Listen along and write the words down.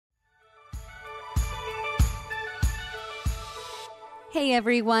Hey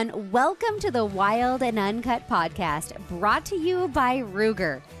everyone, welcome to the Wild and Uncut podcast, brought to you by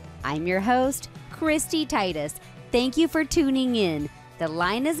Ruger. I'm your host, Kristy Titus. Thank you for tuning in. The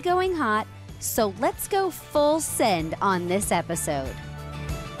line is going hot, so let's go full send on this episode.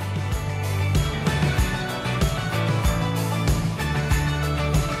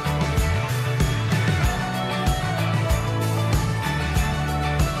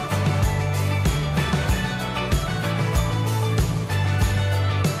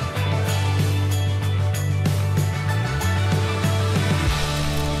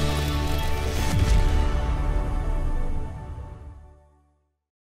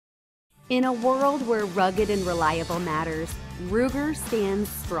 In a world where rugged and reliable matters, Ruger stands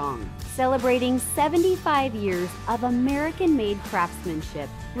strong. Celebrating 75 years of American-made craftsmanship,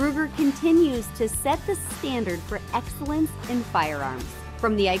 Ruger continues to set the standard for excellence in firearms.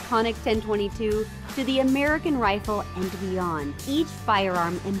 From the iconic 1022 to the American rifle and beyond, each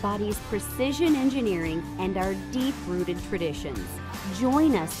firearm embodies precision engineering and our deep-rooted traditions.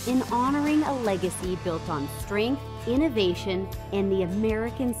 Join us in honoring a legacy built on strength, innovation, and the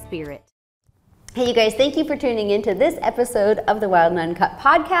American spirit. Hey you guys, thank you for tuning into this episode of the Wild and Uncut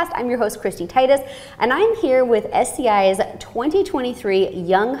podcast. I'm your host, Kristy Titus, and I'm here with SCI's 2023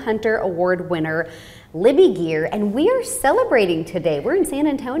 Young Hunter Award winner, Libby Gear, and we are celebrating today. We're in San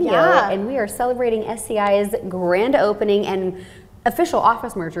Antonio, and we are celebrating SCI's grand opening and official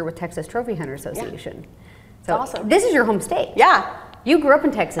office merger with Texas Trophy Hunter Association. So awesome. This is your home state. Yeah. You grew up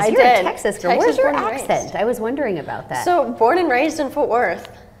in Texas. You're a Texas girl. Where's your accent? I was wondering about that. So born and raised in Fort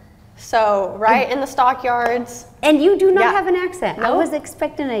Worth. So right in the stockyards. And you do not have an accent. Nope. I was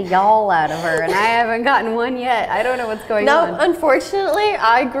expecting a y'all out of her, and I haven't gotten one yet. I don't know what's going on. No, unfortunately,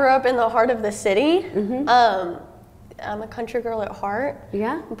 I grew up in the heart of the city. I'm a country girl at heart.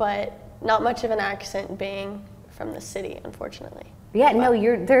 Yeah. But not much of an accent being from the city, unfortunately. Yeah, no,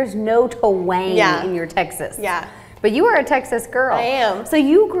 there's no twang in your Texas. Yeah. But you are a Texas girl. I am. So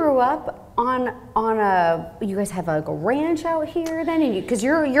you grew up on a, you guys have like a ranch out here then? Because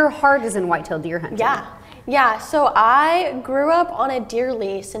your heart is in white-tailed deer hunting. Yeah, so I grew up on a deer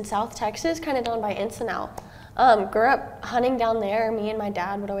lease in South Texas, kind of down by Ensenal. Grew up hunting down there. Me and my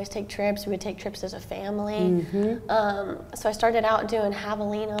dad would always take trips. We would take trips as a family. So I started out doing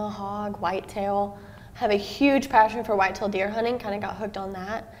javelina, hog, whitetail. Have a huge passion for whitetail deer hunting, kind of got hooked on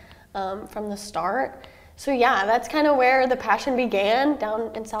that from the start. So yeah, that's kind of where the passion began,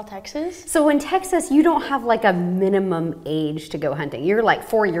 down in South Texas. So in Texas, you don't have like a minimum age to go hunting. You're like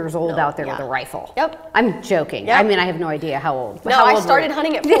 4 years old out there with a rifle. Yep. I'm joking. Yep. I mean, I have no idea how old. No, I started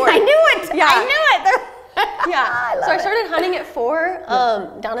hunting at 4. I knew it. Yeah. I knew it. So I started hunting at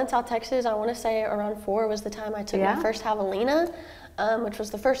 4 down in South Texas. I want to say around 4 was the time I took my first javelina, which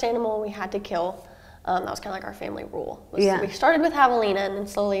was the first animal we had to kill. That was kind of like our family rule. We started with javelina and then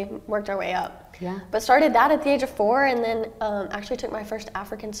slowly worked our way up. Yeah. But started that at the age of 4, and then actually took my first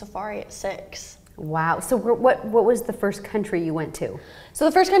African safari at 6. Wow. So what was the first country you went to? So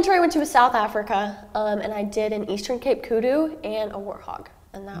the first country I went to was South Africa, and I did an Eastern Cape kudu and a warthog,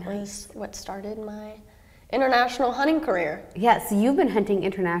 and that was what started my international hunting career. Yeah, so you've been hunting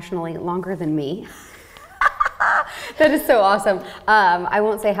internationally longer than me. That is so awesome. I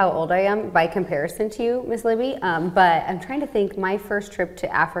won't say how old I am by comparison to you, Miss Libby, but I'm trying to think. My first trip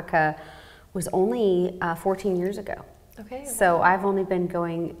to Africa was only 14 years ago. Okay. So I've only been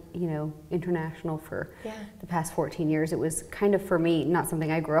going, international for the past 14 years. It was kind of, for me, not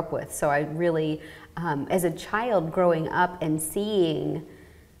something I grew up with. So I really, as a child growing up and seeing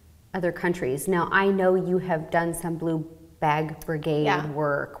other countries. Now, I know you have done some Blue Bag Brigade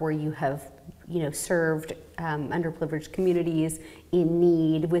work where you have served underprivileged communities in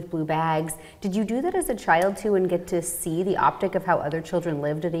need with blue bags. Did you do that as a child too and get to see the optic of how other children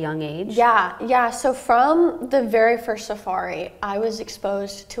lived at a young age? Yeah. So from the very first safari, I was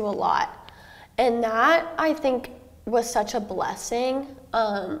exposed to a lot. And that, I think, was such a blessing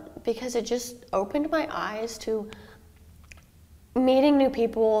because it just opened my eyes to meeting new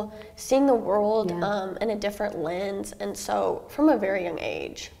people, seeing the world in a different lens. And so from a very young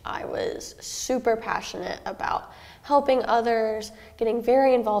age, I was super passionate about helping others, getting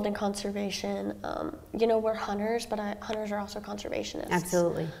very involved in conservation. We're hunters, but hunters are also conservationists.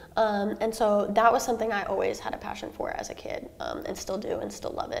 Absolutely. And so that was something I always had a passion for as a kid, and still do and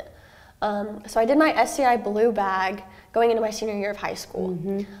still love it. So I did my SCI Blue Bag going into my senior year of high school.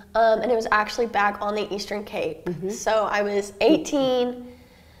 And it was actually back on the Eastern Cape. So I was 18,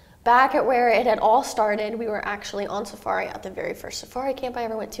 back at where it had all started. We were actually on safari at the very first safari camp I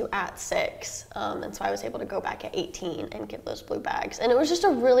ever went to at 6. And so I was able to go back at 18 and get those blue bags. And it was just a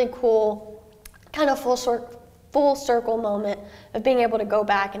really cool kind of full full circle moment of being able to go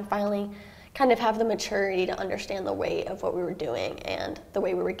back and finally kind of have the maturity to understand the weight of what we were doing and the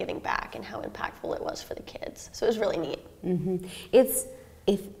way we were giving back and how impactful it was for the kids. So it was really neat. Mm-hmm. It's,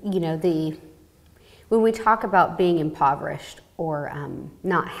 if you know, when we talk about being impoverished or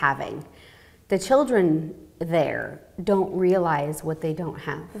not having, the children there don't realize what they don't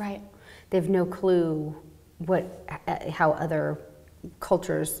have. Right. They have no clue how other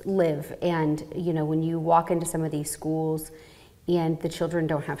cultures live, and you know, when you walk into some of these schools and the children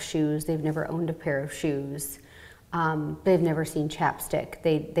don't have shoes, they've never owned a pair of shoes, they've never seen chapstick,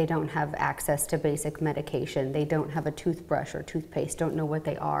 they don't have access to basic medication, they don't have a toothbrush or toothpaste, don't know what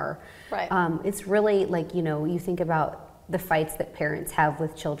they are. Right. It's really like, you know, you think about the fights that parents have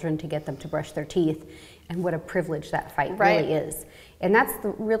with children to get them to brush their teeth, and what a privilege that fight really is. And that's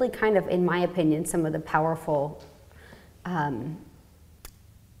really kind of, in my opinion, some of the powerful,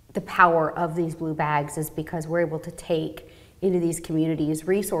 the power of these blue bags is because we're able to take into these communities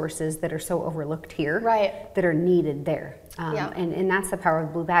resources that are so overlooked here, that are needed there. And that's the power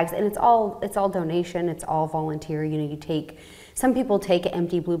of blue bags. And it's all donation, it's all volunteer. You know, some people take an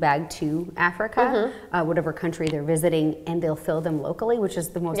empty blue bag to Africa, whatever country they're visiting, and they'll fill them locally, which is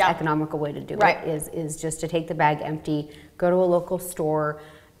the most economical way to do it, is just to take the bag empty, go to a local store,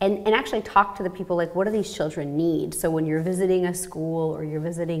 and actually talk to the people, like, what do these children need? So when you're visiting a school or you're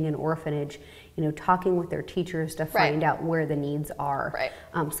visiting an orphanage, you know, talking with their teachers to find out where the needs are.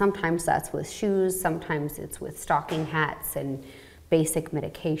 Sometimes that's with shoes, sometimes it's with stocking hats and basic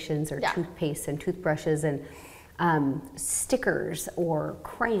medications or toothpaste and toothbrushes and stickers or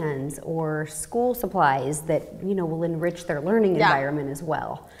crayons or school supplies that, you know, will enrich their learning environment as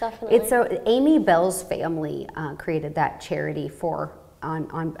well. Definitely. Amy Bell's family created that charity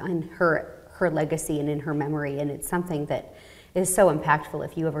on her legacy and in her memory, and it's something that is so impactful.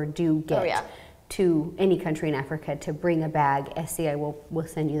 If you ever do get to any country in Africa to bring a bag, SCI will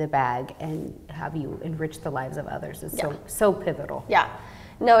send you the bag and have you enrich the lives of others. It's so pivotal.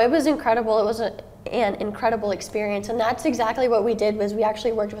 No, it was incredible. It was an incredible experience, and that's exactly what we did. Was we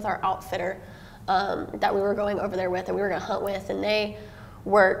actually worked with our outfitter that we were going over there with and we were going to hunt with, and they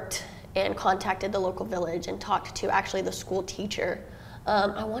worked and contacted the local village and talked to actually the school teacher.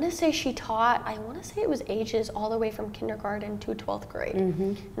 I want to say it was ages all the way from kindergarten to 12th grade.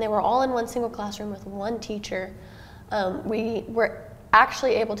 And they were all in one single classroom with one teacher. We were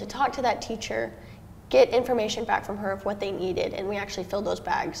actually able to talk to that teacher, get information back from her of what they needed, and we actually filled those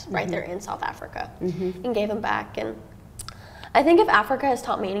bags right there in South Africa and gave them back. And I think if Africa has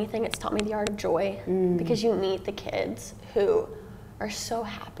taught me anything, it's taught me the art of joy, because you meet the kids who are so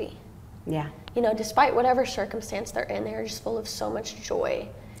happy. You know, despite whatever circumstance they're in, they're just full of so much joy.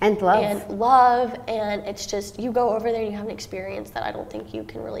 And love. And it's just, you go over there and you have an experience that I don't think you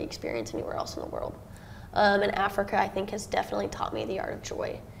can really experience anywhere else in the world. And Africa, I think, has definitely taught me the art of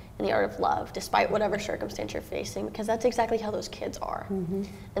joy and the art of love, despite whatever circumstance you're facing, because that's exactly how those kids are.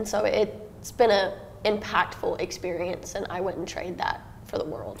 And so it's been an impactful experience, and I wouldn't trade that for the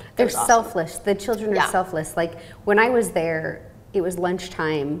world. They're selfless. The children are selfless. Like, when I was there, it was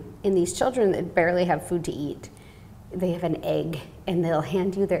lunchtime, and these children that barely have food to eat, they have an egg, and they'll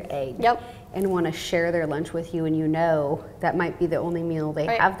hand you their egg and want to share their lunch with you, and you know that might be the only meal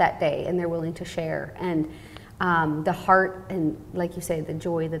they have that day, and they're willing to share. And the heart and, like you say, the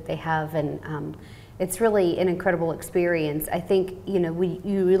joy that they have, and it's really an incredible experience. I think, you know,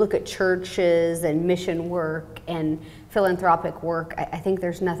 you look at churches and mission work and philanthropic work, I think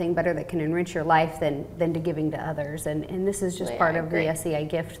there's nothing better that can enrich your life than to giving to others. And this is just part of the SCI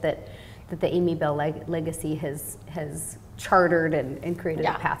gift that the Amy Bell legacy has chartered and created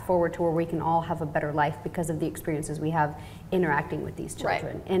a path forward to where we can all have a better life because of the experiences we have interacting with these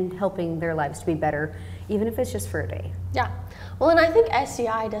children and helping their lives to be better, even if it's just for a day. Well, and I think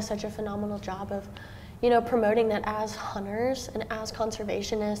SCI does such a phenomenal job of, you know, promoting that as hunters and as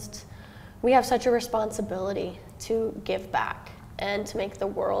conservationists, we have such a responsibility to give back and to make the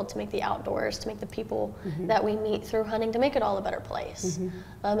world, to make the outdoors, to make the people that we meet through hunting, to make it all a better place.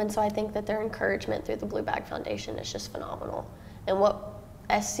 And so I think that their encouragement through the Blue Bag Foundation is just phenomenal. And what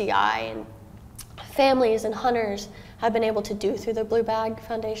SCI and families and hunters have been able to do through the Blue Bag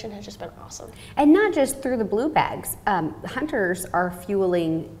Foundation has just been awesome. And not just through the blue bags. Hunters are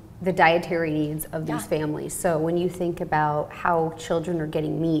fueling the dietary needs of these families. So when you think about how children are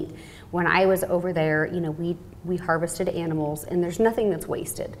getting meat, when I was over there, you know, we harvested animals, and there's nothing that's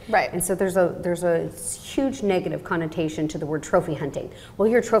wasted. Right. And so there's a huge negative connotation to the word trophy hunting. Well,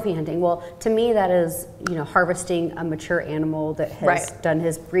 you're trophy hunting. Well, to me, that is, you know, harvesting a mature animal that has done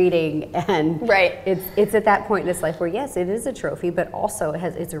his breeding, and it's at that point in its life where, yes, it is a trophy, but also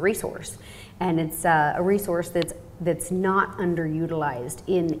it's a resource, and it's a resource that's not underutilized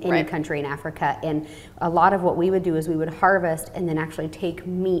in any country in Africa. And a lot of what we would do is we would harvest and then actually take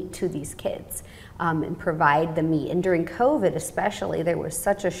meat to these kids and provide the meat. And during COVID especially, there was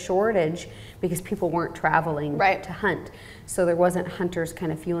such a shortage because people weren't traveling to hunt. So there wasn't hunters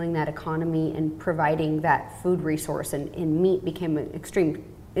kind of fueling that economy and providing that food resource, and meat became an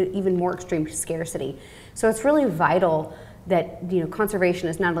even more extreme scarcity. So it's really vital that, you know, conservation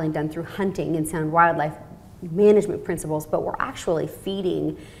is not only done through hunting and sound wildlife management principles, but we're actually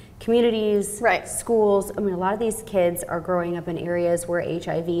feeding communities, schools. I mean, a lot of these kids are growing up in areas where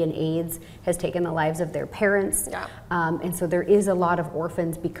HIV and AIDS has taken the lives of their parents. And so there is a lot of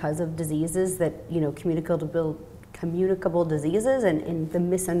orphans because of diseases that, you know, communicable diseases and the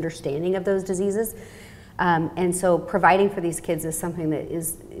misunderstanding of those diseases. And so providing for these kids is something that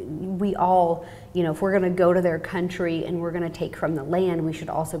we all, you know, if we're going to go to their country and we're going to take from the land, we should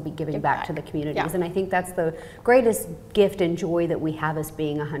also be giving back to the communities. And I think that's the greatest gift and joy that we have as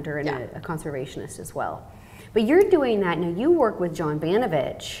being a hunter and a conservationist as well. But you're doing that now. You work with John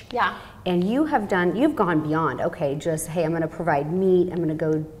Banovich. And you've gone beyond, okay, just, hey, I'm going to provide meat, I'm going to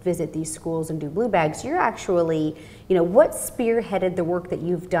go visit these schools and do blue bags. You're actually, you know, what spearheaded the work that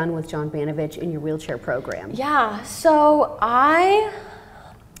you've done with John Banovich in your wheelchair program? So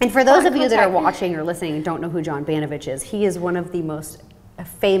and for those of you that are watching or listening and don't know who John Banovich is, he is one of the most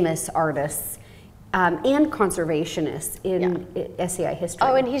famous artists and conservationists in SCI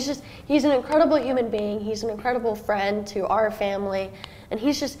history. And he's an incredible human being. He's an incredible friend to our family. And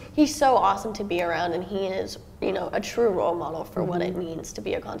he's so awesome to be around, and he is, you know, a true role model for what it means to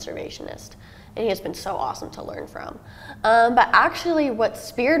be a conservationist. And he has been so awesome to learn from. But actually what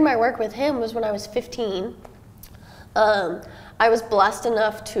speared my work with him was when I was 15. I was blessed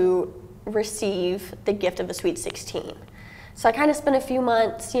enough to receive the gift of a Sweet 16. So I kind of spent a few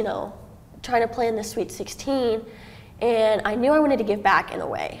months, you know, trying to plan the Sweet 16, and I knew I wanted to give back in a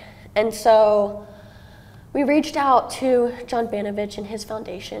way. And so we reached out to John Banovich and his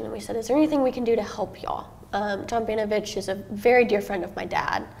foundation, and we said, is there anything we can do to help y'all? John Banovich is a very dear friend of my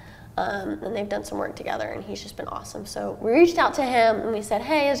dad, and they've done some work together, and he's just been awesome. So we reached out to him, and we said,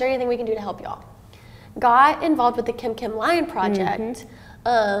 hey, is there anything we can do to help y'all? Got involved with the Kim Kim Lion Project.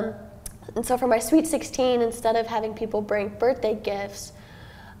 And so for my Sweet 16, instead of having people bring birthday gifts,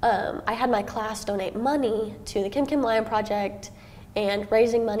 I had my class donate money to the Kim Kim Lion Project and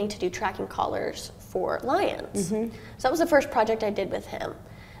raising money to do tracking collars for lions. So that was the first project I did with him.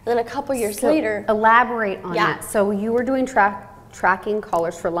 And then a couple years later... Elaborate on that. So you were doing tracking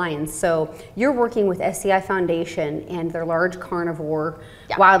collars for lions. So you're working with SCI Foundation and their large carnivore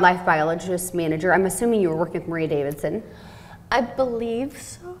wildlife biologist manager. I'm assuming you were working with Maria Davidson. I believe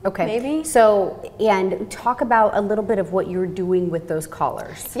so. Okay. Maybe. So, and talk about a little bit of what you're doing with those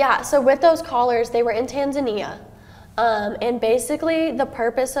collars. So with those collars, they were in Tanzania. And basically the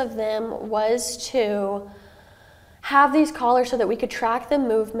purpose of them was to have these collars so that we could track the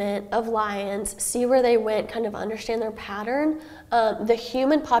movement of lions, see where they went, kind of understand their pattern. The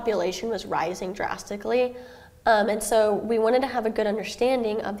human population was rising drastically. And so we wanted to have a good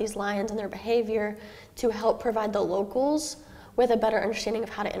understanding of these lions and their behavior to help provide the locals with a better understanding of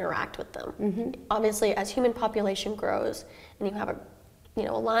how to interact with them. Obviously, as human population grows and you have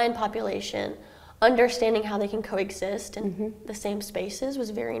a lion population, understanding how they can coexist in the same spaces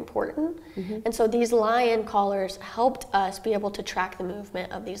was very important. And so these lion collars helped us be able to track the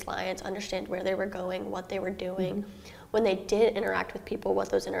movement of these lions, understand where they were going, what they were doing, when they did interact with people, what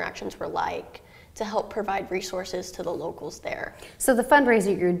those interactions were like, to help provide resources to the locals there. So the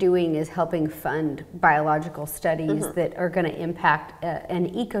fundraiser you're doing is helping fund biological studies that are going to impact an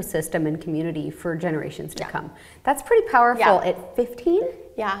ecosystem and community for generations to come. That's pretty powerful at 15?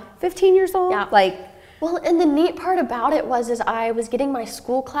 15 years old? Well, and the neat part about it was I was getting my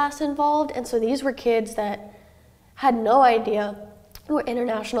school class involved, and so these were kids that had no idea what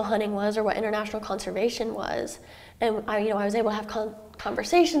international hunting was or what international conservation was. And I was able to have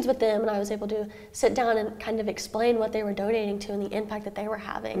conversations with them, and I was able to sit down and kind of explain what they were donating to and the impact that they were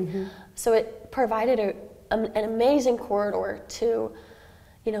having. So it provided an amazing corridor to,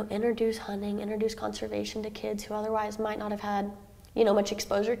 introduce hunting, introduce conservation to kids who otherwise might not have had, much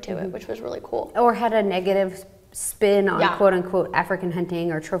exposure to it, which was really cool. Or had a negative spin on quote unquote African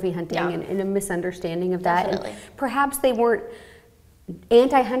hunting or trophy hunting and a misunderstanding of that. And perhaps they weren't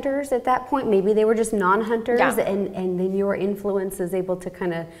anti-hunters at that point? Maybe they were just non-hunters, Yeah. and then your influence is able to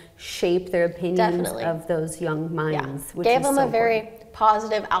kind of shape their opinions Definitely. of those young minds. Yeah. Which Gave is them so a very important.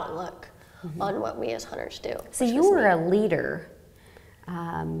 positive outlook on what we as hunters do. So you were a leader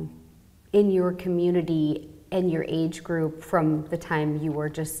in your community and your age group from the time you were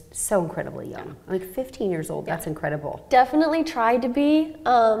just so incredibly young. Like 15 years old, that's incredible. Definitely tried to be.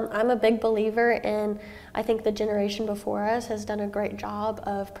 I'm a big believer in, I think the generation before us has done a great job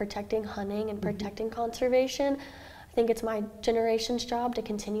of protecting hunting and protecting conservation. I think it's my generation's job to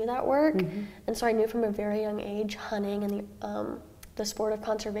continue that work. And so I knew from a very young age, hunting and the sport of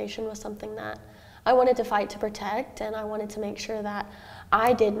conservation was something that I wanted to fight to protect, and I wanted to make sure that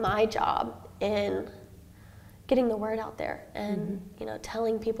I did my job in getting the word out there and you know,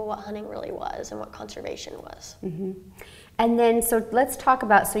 telling people what hunting really was and what conservation was. And then, so let's talk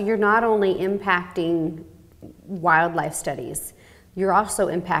about, so you're not only impacting wildlife studies, you're also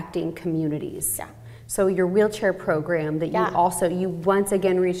impacting communities. Yeah. So your wheelchair program that you once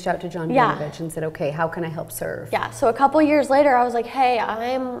again reached out to John Benovich and said, okay, how can I help serve? Yeah, so a couple years later I was like, hey,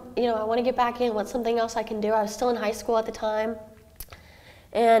 I want to get back in, what's something else I can do? I was still in high school at the time.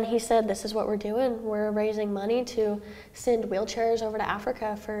 And he said, this is what we're doing. We're raising money to send wheelchairs over to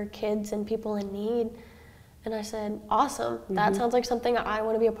Africa for kids and people in need. And I said, awesome. That sounds like something I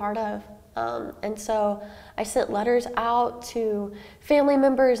want to be a part of. And so I sent letters out to family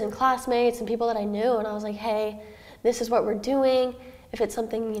members and classmates and people that I knew. And I was like, hey, this is what we're doing. If it's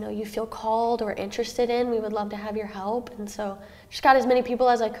something, you know, you feel called or interested in, we would love to have your help. And so just got as many people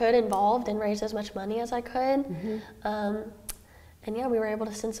as I could involved and raised as much money as I could. And yeah, we were able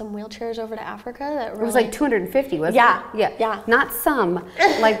to send some wheelchairs over to Africa. That really, it was like 250, wasn't it? Yeah. Not some.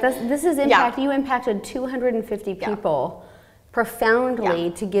 Like this is impact. You impacted 250 people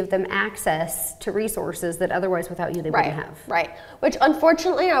profoundly to give them access to resources that otherwise without you they wouldn't have. Right. Which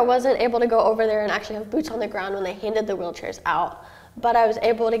unfortunately I wasn't able to go over there and actually have boots on the ground when they handed the wheelchairs out. But I was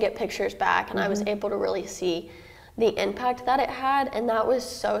able to get pictures back, and I was able to really see the impact that it had, and that was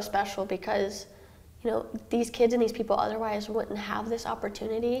so special because, you know, these kids and these people otherwise wouldn't have this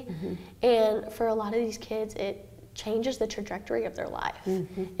opportunity. And for a lot of these kids, it changes the trajectory of their life.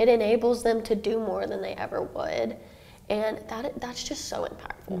 It enables them to do more than they ever would. And that's just so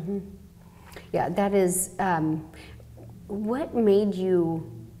impactful. Yeah, that is, what made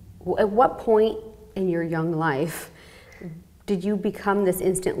you, at what point in your young life did you become this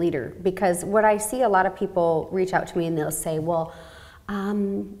instant leader? Because what I see a lot of people reach out to me and they'll say, well,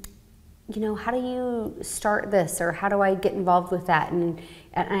 you know, how do you start this, or how do I get involved with that? And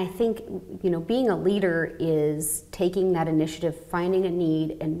I think, you know, being a leader is taking that initiative, finding a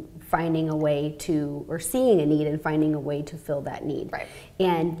need and finding a way to, or seeing a need and finding a way to fill that need. Right.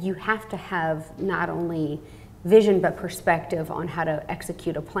 And you have to have not only vision but perspective on how to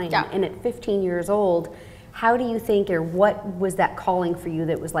execute a plan. And at 15 years old, how do you think, or what was that calling for you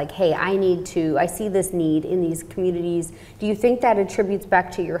that was like, hey, I see this need in these communities? Do you think that attributes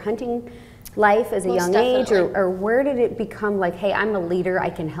back to your hunting life as a young age, or where did it become like, hey, I'm a leader, I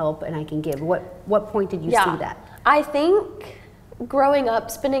can help and I can give? What point did you see that? I think growing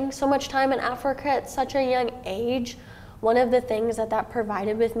up, spending so much time in Africa at such a young age, one of the things that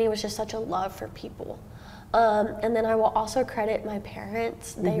provided with me was just such a love for people. And then I will also credit my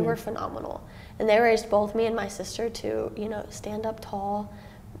parents. They were phenomenal. And they raised both me and my sister to, you know, stand up tall,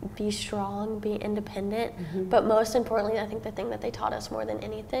 be strong, be independent. But most importantly, I think the thing that they taught us more than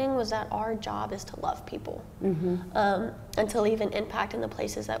anything was that our job is to love people. And to leave an impact in the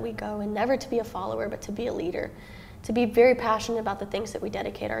places that we go, and never to be a follower, but to be a leader. To be very passionate about the things that we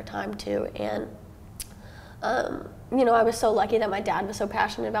dedicate our time to. And you know, I was so lucky that my dad was so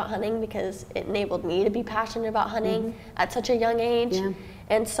passionate about hunting, because it enabled me to be passionate about hunting at such a young age.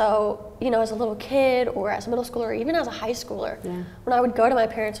 And so, you know, as a little kid or as a middle schooler, or even as a high schooler, when I would go to my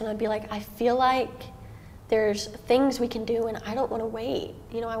parents and I'd be like, I feel like there's things we can do and I don't want to wait.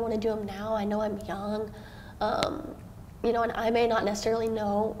 You know, I want to do them now. I know I'm young. You know, and I may not necessarily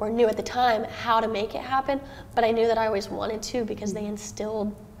know or knew at the time how to make it happen, but I knew that I always wanted to, because they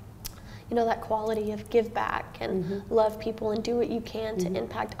instilled, you know, that quality of give back and love people and do what you can to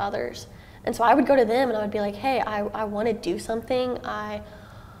impact others. And so I would go to them and I would be like, hey, I want to do something. I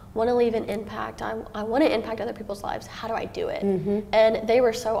want to leave an impact. I want to impact other people's lives. How do I do it? And they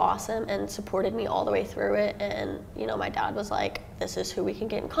were so awesome and supported me all the way through it. And, you know, my dad was like, this is who we can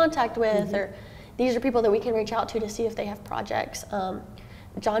get in contact with, or these are people that we can reach out to see if they have projects.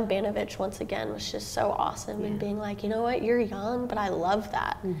 John Benovich, once again, was just so awesome in being like, you know what, you're young, but I love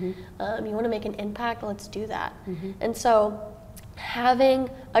that. You want to make an impact, let's do that. And so having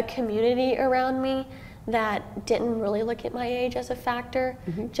a community around me that didn't really look at my age as a factor,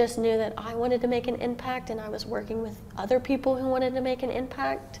 just knew that I wanted to make an impact, and I was working with other people who wanted to make an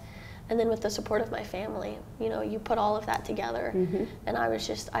impact. And then with the support of my family, you know, you put all of that together. And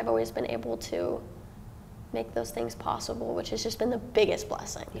I've always been able to make those things possible, which has just been the biggest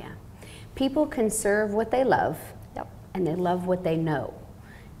blessing. Yeah. People can serve what they love, and they love what they know.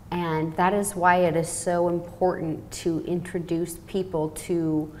 And that is why it is so important to introduce people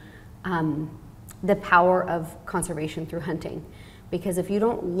to the power of conservation through hunting. Because if you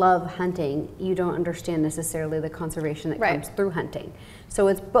don't love hunting, you don't understand necessarily the conservation that comes through hunting. So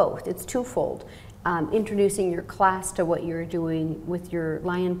it's both, it's twofold. Introducing your class to what you're doing with your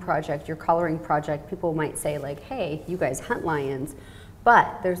lion project, your collaring project, people might say like, hey, you guys hunt lions.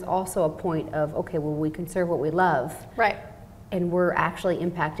 But there's also a point of, okay, well, we conserve what we love. Right. And we're actually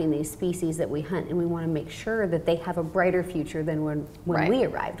impacting these species that we hunt, and we want to make sure that they have a brighter future than when we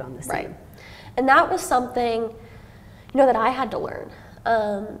arrived on the scene. Right. And that was something, you know, that I had to learn.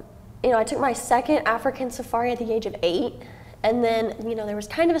 You know, I took my second African safari at the age of 8, and then, you know, there was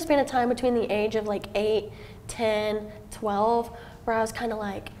kind of a span of time between the age of like 8, 10, 12, where I was kind of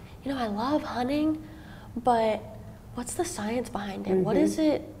like, you know, I love hunting, but what's the science behind it? What is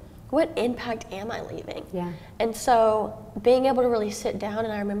it? What impact am I leaving? Yeah. And so being able to really sit down,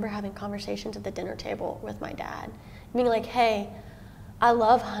 and I remember having conversations at the dinner table with my dad, being like, hey, I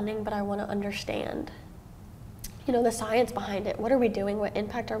love hunting, but I want to understand, you know, the science behind it. What are we doing? What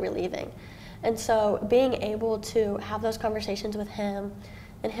impact are we leaving? And so being able to have those conversations with him,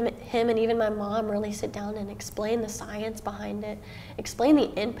 and him and even my mom really sit down and explain the science behind it, explain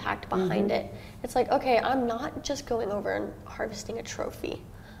the impact behind it. It's like, okay, I'm not just going over and harvesting a trophy.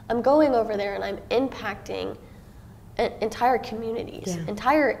 I'm going over there and I'm impacting entire communities,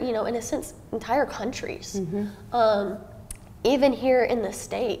 entire, you know, in a sense, entire countries. Even here in the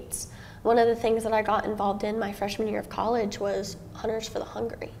States, one of the things that I got involved in my freshman year of college was Hunters for the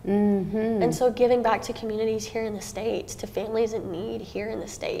Hungry. And so giving back to communities here in the States, to families in need here in the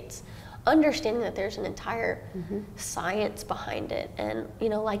States, understanding that there's an entire science behind it. And, you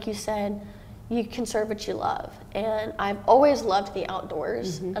know, like you said, you conserve what you love. And I've always loved the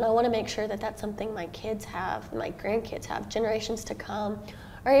outdoors, and I want to make sure that that's something my kids have, my grandkids have, generations to come,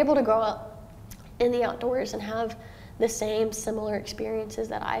 are able to grow up in the outdoors and have the same similar experiences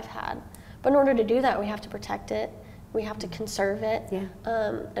that I've had. But in order to do that, we have to protect it, we have to conserve it,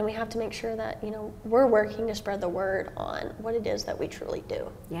 and we have to make sure that, you know, we're working to spread the word on what it is that we truly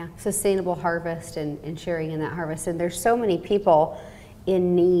do. Yeah, sustainable harvest and sharing in that harvest. And there's so many people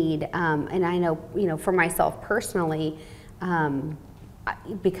in need, and I know, you know, for myself personally,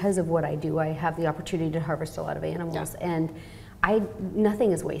 because of what I do, I have the opportunity to harvest a lot of animals, and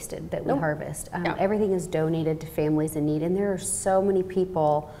nothing is wasted that we harvest. Everything is donated to families in need, and there are so many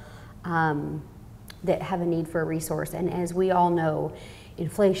people that have a need for a resource. And as we all know,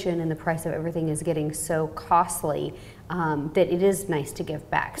 inflation and the price of everything is getting so costly that it is nice to give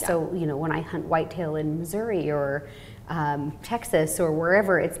back. So, you know, when I hunt whitetail in Missouri or Texas or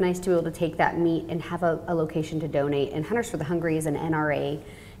wherever, it's nice to be able to take that meat and have a location to donate. And Hunters for the Hungry is an NRA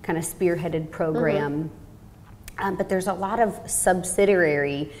kind of spearheaded program. But there's a lot of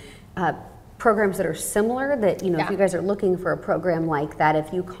subsidiary programs that are similar that, you know, if you guys are looking for a program like that,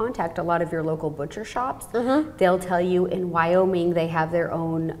 if you contact a lot of your local butcher shops, they'll tell you. In Wyoming, they have their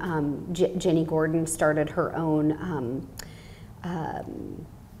own, Jenny Gordon started her own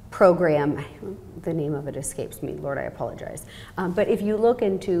program. The name of it escapes me, Lord, I apologize. But if you look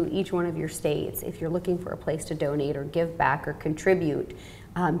into each one of your states, if you're looking for a place to donate or give back or contribute,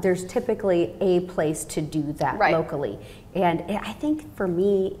 there's typically a place to do that locally. And I think for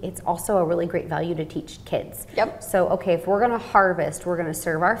me, it's also a really great value to teach kids. So, okay, if we're gonna harvest, we're gonna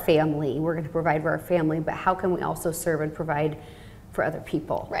serve our family, we're gonna provide for our family, but how can we also serve and provide for other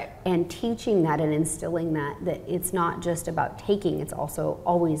people? And teaching that and instilling that it's not just about taking, it's also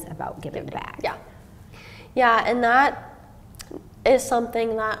always about giving back. Yeah, and that is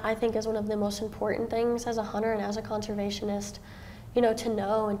something that I think is one of the most important things as a hunter and as a conservationist, you know, to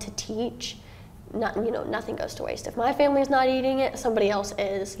know and to teach. You know, nothing goes to waste. If my family's not eating it, somebody else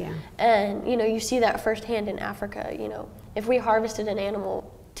is. And, you know, you see that firsthand in Africa. You know, if we harvested an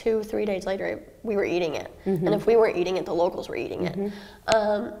animal 2-3 days later, we were eating it. And if we weren't eating it, the locals were eating it.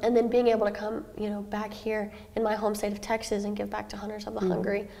 And then being able to come, you know, back here in my home state of Texas and give back to Hunters of the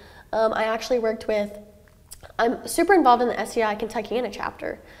Hungry. I actually worked with, I'm super involved in the SCI Kentuckiana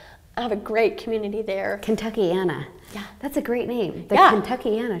chapter. I have a great community there. Kentuckiana. Yeah. That's a great name. The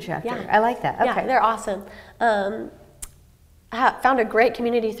Kentuckiana chapter. I like that. Okay. Yeah, they're awesome. I found a great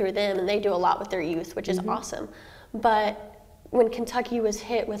community through them, and they do a lot with their youth, which is awesome. But when Kentucky was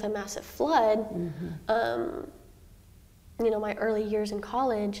hit with a massive flood, you know, my early years in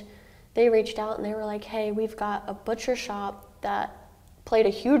college, they reached out and they were like, hey, we've got a butcher shop that played a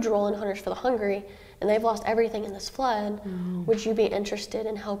huge role in Hunters for the Hungry, and they've lost everything in this flood. Would you be interested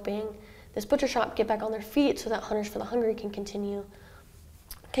in helping this butcher shop get back on their feet so that Hunters for the Hungry can continue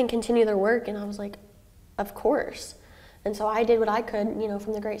their work? And I was like, of course. And so I did what I could, you know,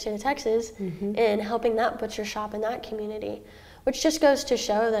 from the great state of Texas in helping that butcher shop in that community, which just goes to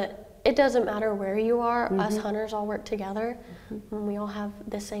show that it doesn't matter where you are, us hunters all work together, and we all have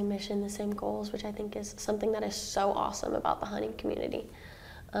the same mission, the same goals, which I think is something that is so awesome about the hunting community,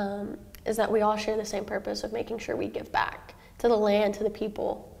 is that we all share the same purpose of making sure we give back to the land, to the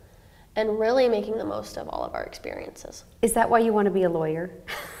people, and really making the most of all of our experiences. Is that why you want to be a lawyer?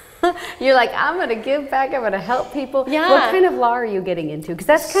 You're like, I'm going to give back, I'm going to help people. Yeah. What kind of law are you getting into? Because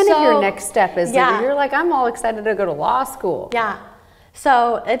that's kind of your next step, isn't it? You're like, I'm all excited to go to law school. Yeah.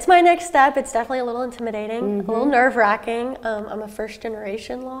 So it's my next step. It's definitely a little intimidating, a little nerve-wracking. I'm a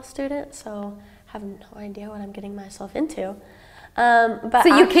first-generation law student, so I have no idea what I'm getting myself into. But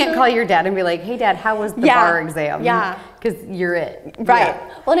so you can't call your dad and be like, hey, Dad, how was the bar exam? Yeah. Because you're it. Right.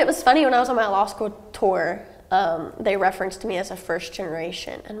 Yeah. Well, and it was funny when I was on my law school tour, they referenced me as a first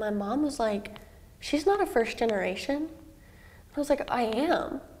generation. And my mom was like, she's not a first generation. I was like, I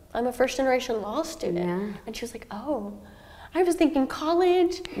am. I'm a first generation law student. Yeah. And she was like, oh. I was thinking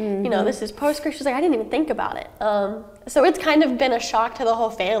college, you know, this is post-grad. She's like, I didn't even think about it. So it's kind of been a shock to the whole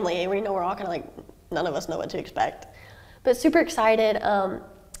family. We know we're all kind of like, none of us know what to expect. But super excited. And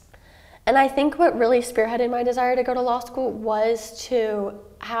I think what really spearheaded my desire to go to law school was to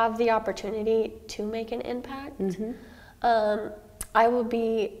have the opportunity to make an impact. My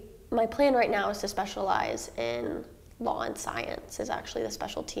plan right now is to specialize in law and science, is actually the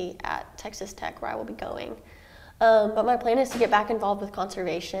specialty at Texas Tech where I will be going. But my plan is to get back involved with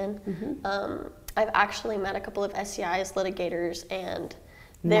conservation. I've actually met a couple of SCI's litigators and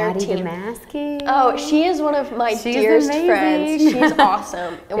their team. Oh, she is one of my dearest friends. She's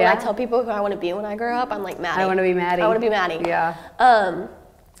awesome. And when I tell people who I want to be when I grow up, I'm like, Maddie. I want to be Maddie. I want to be Maddie. Yeah.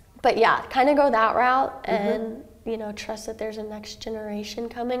 But yeah, kind of go that route and, you know, trust that there's a next generation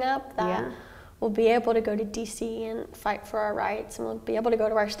coming up that we'll be able to go to DC and fight for our rights, and we'll be able to go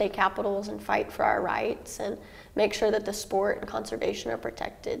to our state capitals and fight for our rights and make sure that the sport and conservation are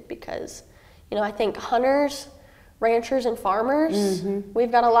protected, because, you know, I think hunters, ranchers, and farmers,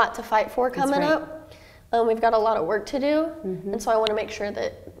 we've got a lot to fight for coming up. We've got a lot of work to do, and so I want to make sure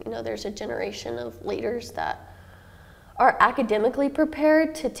that, you know, there's a generation of leaders that are academically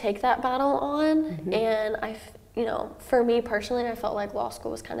prepared to take that battle on, and you know, for me personally, I felt like law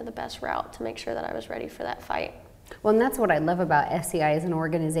school was kind of the best route to make sure that I was ready for that fight. Well, and that's what I love about SCI as an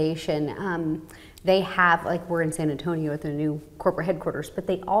organization. They have, like, we're in San Antonio at the new corporate headquarters, but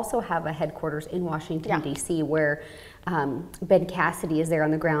they also have a headquarters in Washington, D.C., where Ben Cassidy is there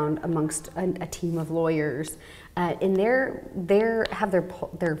on the ground amongst a team of lawyers, and they have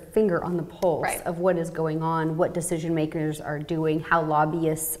their finger on the pulse of what is going on, what decision makers are doing, how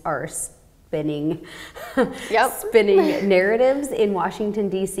lobbyists are spinning narratives in Washington,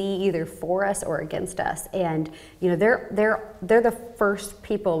 D.C., either for us or against us. And, you know, they're the first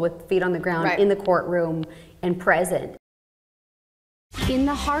people with feet on the ground in the courtroom and present. In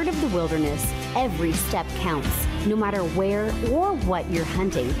the heart of the wilderness, every step counts. No matter where or what you're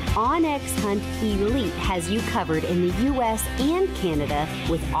hunting, onX Hunt Elite has you covered in the U.S. and Canada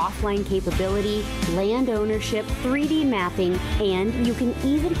with offline capability, land ownership, 3D mapping, and you can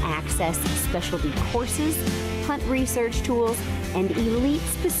even access specialty courses, hunt research tools, and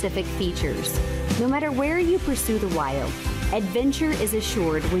elite-specific features. No matter where you pursue the wild, adventure is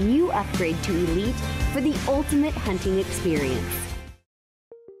assured when you upgrade to Elite for the ultimate hunting experience.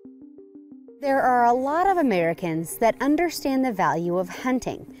 There are a lot of Americans that understand the value of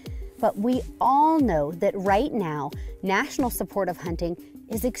hunting, but we all know that right now, national support of hunting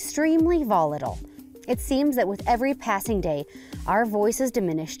is extremely volatile. It seems that with every passing day, our voice is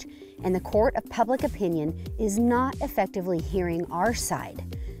diminished and the court of public opinion is not effectively hearing our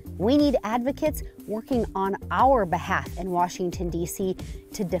side. We need advocates working on our behalf in Washington, D.C.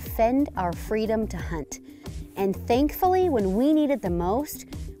 to defend our freedom to hunt. And thankfully, when we need it the most,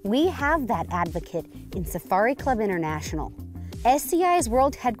 we have that advocate in Safari Club International. SCI's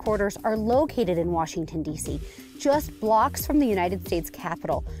world headquarters are located in Washington, D.C., just blocks from the United States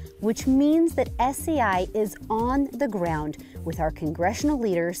Capitol, which means that SCI is on the ground with our congressional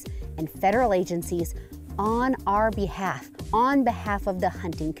leaders and federal agencies on our behalf, on behalf of the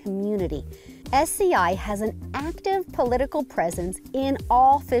hunting community. SCI has an active political presence in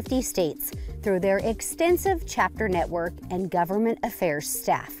all 50 states, through their extensive chapter network and government affairs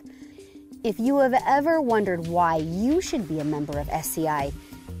staff. If you have ever wondered why you should be a member of SCI,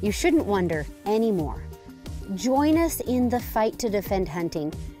 you shouldn't wonder anymore. Join us in the fight to defend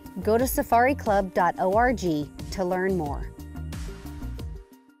hunting. Go to safariclub.org to learn more.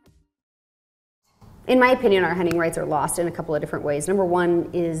 In my opinion, our hunting rights are lost in a couple of different ways. Number one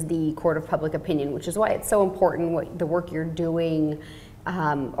is the court of public opinion, which is why it's so important what the work you're doing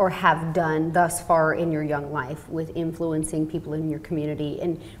or have done thus far in your young life with influencing people in your community.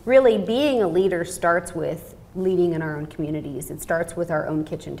 And really being a leader starts with leading in our own communities. It starts with our own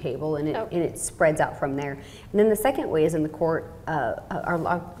kitchen table, and it spreads out from there. And then the second way is in the court,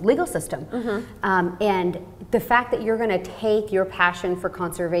 our legal system. And the fact that you're going to take your passion for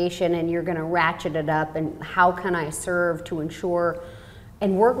conservation and you're going to ratchet it up, and how can I serve to ensure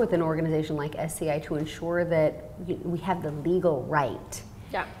and work with an organization like SCI to ensure that we have the legal right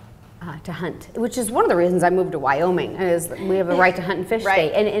to hunt, which is one of the reasons I moved to Wyoming, is we have a right to hunt and fish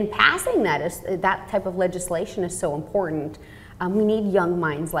state. And passing that type of legislation is so important. We need young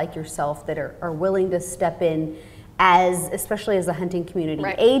minds like yourself that are willing to step in, especially as the hunting community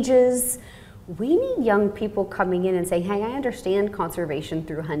ages. We need young people coming in and saying, hey, I understand conservation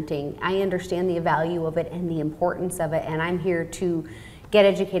through hunting. I understand the value of it and the importance of it, and I'm here to get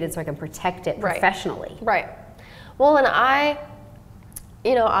educated so I can protect it professionally. Well, and I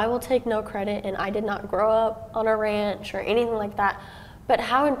will take no credit, and I did not grow up on a ranch or anything like that, but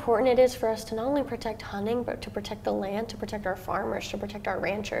how important it is for us to not only protect hunting, but to protect the land, to protect our farmers, to protect our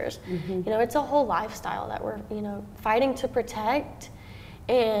ranchers. It's a whole lifestyle that we're, fighting to protect.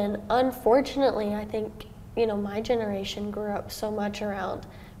 And unfortunately, I think, my generation grew up so much around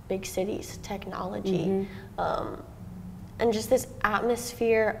big cities, technology, and just this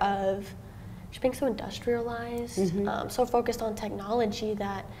atmosphere of just being so industrialized, so focused on technology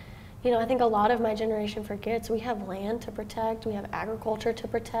that, I think a lot of my generation forgets we have land to protect, we have agriculture to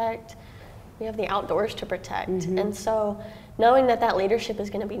protect, we have the outdoors to protect. And so knowing that leadership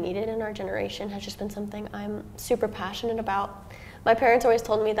is going to be needed in our generation has just been something I'm super passionate about. My parents always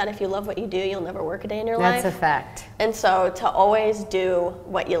told me that if you love what you do, you'll never work a day in your life. That's a fact. And so to always do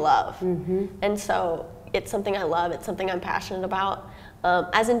what you love. And so it's something I love, it's something I'm passionate about.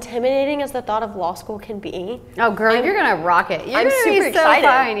 As intimidating as the thought of law school can be. Oh, girl, you're gonna rock it. You're I'm gonna super be excited. So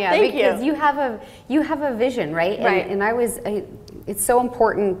fine, Thank because you. you have a vision, right? And it's so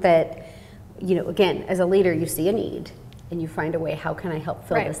important that, again, as a leader, you see a need and you find a way. How can I help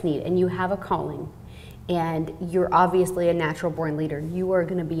fill this need? And you have a calling, and you're obviously a natural born leader. You are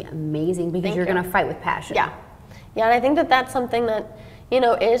going to be amazing because you're going to fight with passion. Yeah, and I think that's something that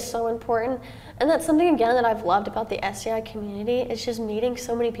is so important. And that's something, again, that I've loved about the SCI community. It's just meeting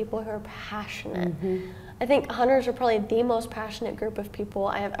so many people who are passionate. I think hunters are probably the most passionate group of people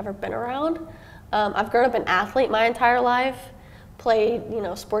I have ever been around. I've grown up an athlete my entire life, played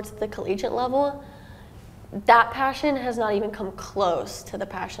sports at the collegiate level. That passion has not even come close to the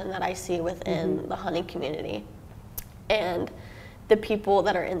passion that I see within the hunting community and the people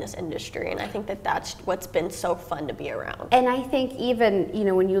that are in this industry. And I think that's what's been so fun to be around. And I think even,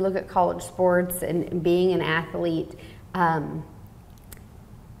 when you look at college sports and being an athlete,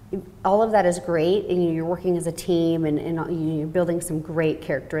 all of that is great, and you're working as a team, and you're building some great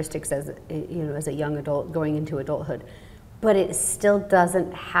characteristics as a young adult going into adulthood. But it still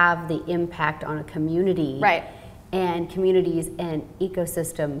doesn't have the impact on a community, and communities and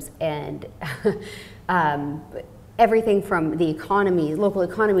ecosystems and everything from the economies, local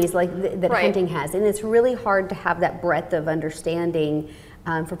economies that hunting has. And it's really hard to have that breadth of understanding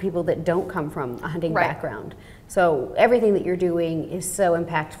for people that don't come from a hunting background. So everything that you're doing is so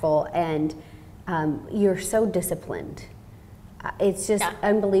impactful, and you're so disciplined. It's just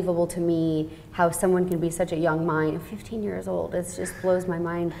unbelievable to me how someone can be such a young mind, 15 years old. It just blows my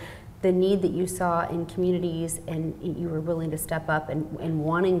mind, the need that you saw in communities, and you were willing to step up and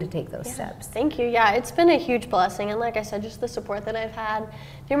wanting to take those steps. Thank you. Yeah, it's been a huge blessing. And like I said, just the support that I've had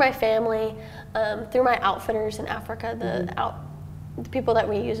through my family, through my outfitters in Africa, the people that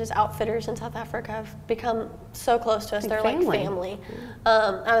we use as outfitters in South Africa have become so close to us. They're like family.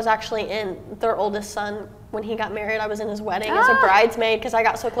 I was actually in their oldest son when he got married. I was in his wedding as a bridesmaid because I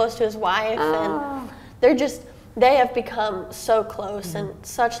got so close to his wife. And they have become so close and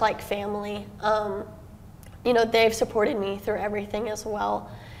such like family. They've supported me through everything as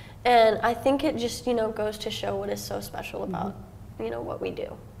well. And I think it just, goes to show what is so special about, what we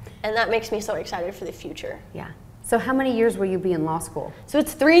do. And that makes me so excited for the future. Yeah. So how many years will you be in law school? So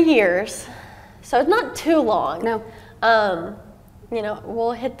it's 3 years. So it's not too long. No.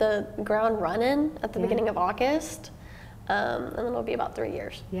 We'll hit the ground running at the beginning of August. And then it'll be about 3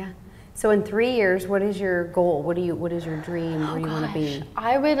 years. Yeah. So in 3 years, what is your goal? What is your dream? Where do you want to be?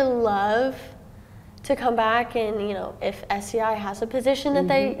 I would love to come back and, if SCI has a position that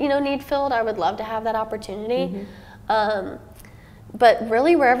they, need filled, I would love to have that opportunity. But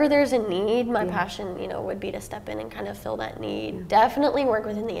really, wherever there's a need, my passion, would be to step in and kind of fill that need. Definitely work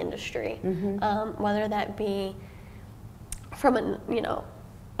within the industry, whether that be from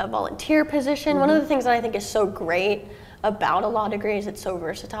a volunteer position. One of the things that I think is so great about a law degree is it's so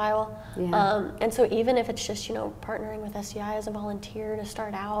versatile. And so even if it's just, partnering with SCI as a volunteer to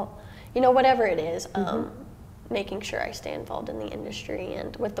start out, whatever it is, making sure I stay involved in the industry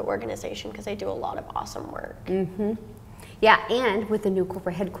and with the organization because they do a lot of awesome work. Yeah, and with the new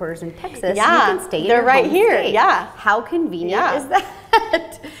corporate headquarters in Texas, you can stay in they're your right home here. state. Yeah. How convenient is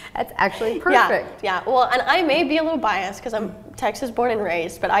that? That's actually perfect. Yeah. Well, and I may be a little biased because I'm Texas born and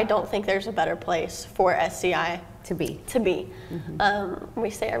raised, but I don't think there's a better place for SCI to be. We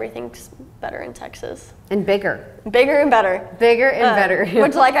say everything's better in Texas. And bigger. Bigger and better. Bigger and better.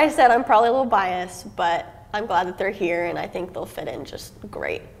 Which, like I said, I'm probably a little biased, but I'm glad that they're here, and I think they'll fit in just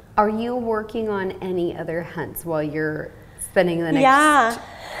great. Are you working on any other hunts while you're spending the next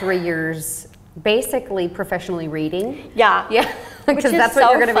 3 years basically professionally reading? Yeah. Because that's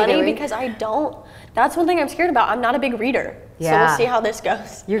what you're going to be doing. Because that's one thing I'm scared about. I'm not a big reader. So we'll see how this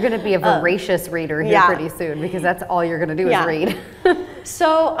goes. You're going to be a voracious reader here pretty soon because that's all you're going to do is read.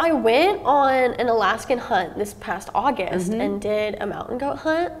 So I went on an Alaskan hunt this past August and did a mountain goat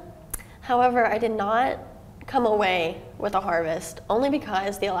hunt. However, I did not come away with a harvest only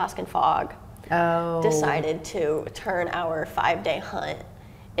because the Alaskan fog decided to turn our 5-day hunt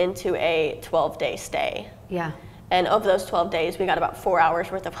into a 12-day stay. Yeah. And of those 12 days, we got about 4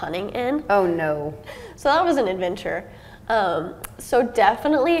 hours worth of hunting in. Oh no. So that was an adventure. So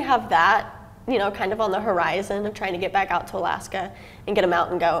definitely have that, kind of on the horizon of trying to get back out to Alaska and get a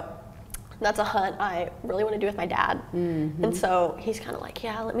mountain goat. That's a hunt I really want to do with my dad. And so he's kind of like,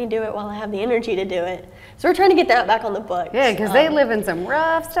 yeah, let me do it while I have the energy to do it. So we're trying to get that back on the books. Yeah, because they live in some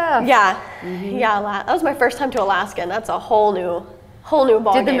rough stuff. Yeah. That was my first time to Alaska, and that's a whole new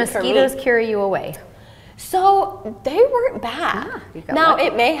ballgame. Did the mosquitoes carry you away? So they weren't bad. Now,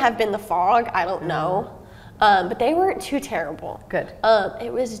 it may have been the fog, I don't know. But they weren't too terrible. Good.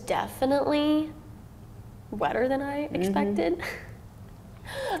 It was definitely wetter than I expected.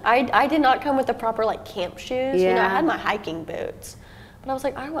 I did not come with the proper camp shoes. I had my hiking boots, but I was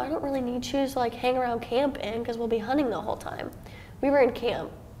like, I don't really need shoes to hang around camp in because we'll be hunting the whole time. We were in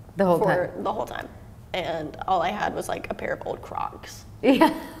camp the whole time, and all I had was a pair of old Crocs.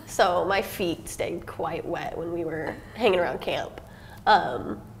 Yeah. So my feet stayed quite wet when we were hanging around camp,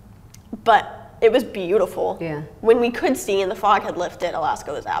 but it was beautiful. Yeah. When we could see and the fog had lifted,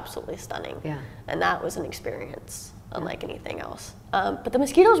 Alaska was absolutely stunning. Yeah. And that was an experience unlike anything else. But the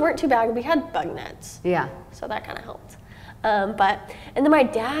mosquitoes weren't too bad. We had bug nets. Yeah. So that kind of helped. And then my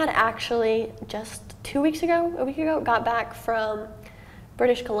dad actually just a week ago, got back from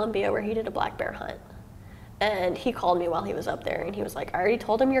British Columbia where he did a black bear hunt. And he called me while he was up there and he was like, I already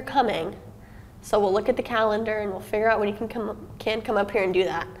told him you're coming. So we'll look at the calendar and we'll figure out when he can come up here and do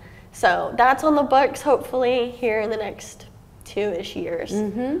that. So that's on the books hopefully here in the next 2-ish years.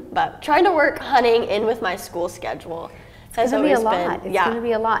 But trying to work hunting in with my school schedule has always been. It's going to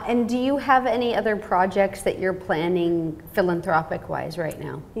be a lot. And do you have any other projects that you're planning philanthropic-wise right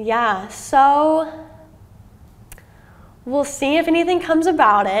now? Yeah, so we'll see if anything comes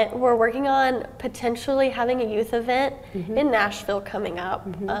about it. We're working on potentially having a youth event in Nashville coming up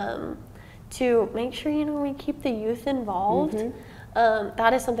to make sure, we keep the youth involved.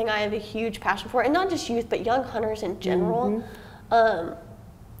 That is something I have a huge passion for, and not just youth, but young hunters in general.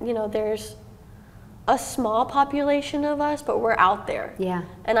 There's a small population of us, but we're out there. Yeah.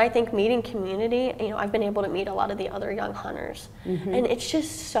 And I think meeting community, I've been able to meet a lot of the other young hunters, and it's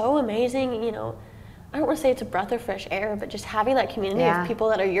just so amazing. I don't want to say it's a breath of fresh air, but just having that community of people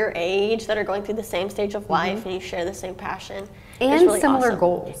that are your age, that are going through the same stage of life, and you share the same passion. And really similar awesome.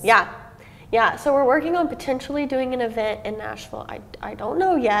 goals. Yeah, so we're working on potentially doing an event in Nashville. I don't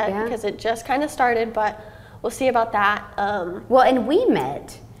know yet because it just kind of started, but we'll see about that. Well, and we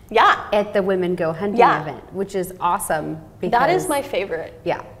met at the Women Go Hunting event, which is awesome. Because that is my favorite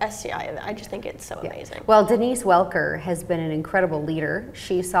SCI event. I just think it's so amazing. Well, Denise Welker has been an incredible leader.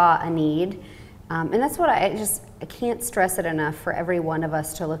 She saw a need. And that's what I can't stress it enough for every one of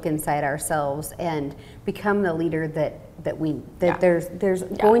us to look inside ourselves and become the leader that there's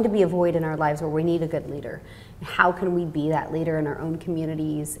going to be a void in our lives where we need a good leader. How can we be that leader in our own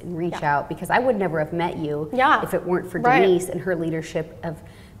communities and reach out? Because I would never have met you if it weren't for Denise and her leadership of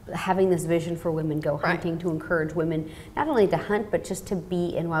having this vision for women go hunting to encourage women not only to hunt but just to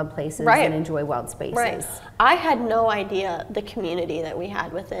be in wild places and enjoy wild spaces. Right. I had no idea the community that we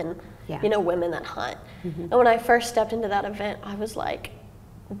had within you know, women that hunt. And when I first stepped into that event, I was like,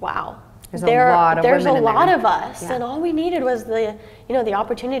 wow. There's a lot of us, and all we needed was the, you know, the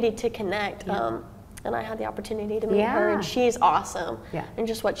opportunity to connect. And I had the opportunity to meet her, and she's awesome. And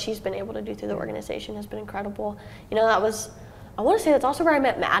just what she's been able to do through the organization has been incredible. You know, that was, I want to say that's also where I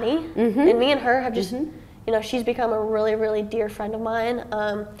met Maddie. And me and her have just, you know, she's become a really, really dear friend of mine.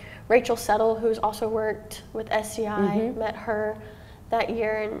 Rachel Settle, who's also worked with SCI, met her that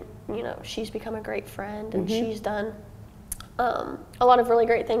year, and you know, she's become a great friend, and she's done a lot of really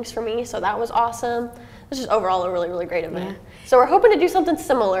great things for me, so that was awesome. It was just overall a really, really great event. So we're hoping to do something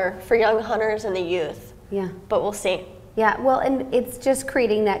similar for young hunters and the youth. But we'll see. Well, and it's just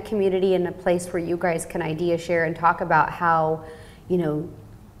creating that community and a place where you guys can idea share and talk about how, you know,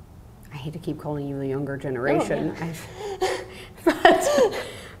 I hate to keep calling you the younger generation, but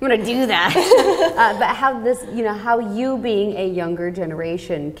I'm going to do that. But how this, you know, how you being a younger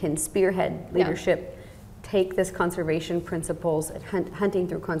generation can spearhead leadership, take this conservation principles, hunting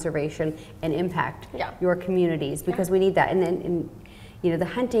through conservation, and impact your communities, because we need that. And then, you know, the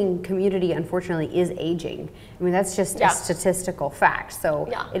hunting community, unfortunately, is aging. I mean, that's just a statistical fact. So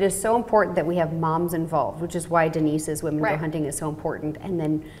it is so important that we have moms involved, which is why Denise's Women Go Hunting is so important. And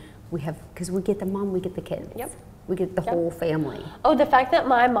then we have, because we get the mom, we get the kids. We get the whole family. Oh, the fact that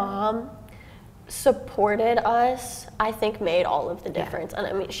my mom supported us, I think, made all of the difference. And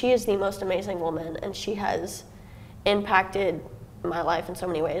I mean, she is the most amazing woman, and she has impacted my life in so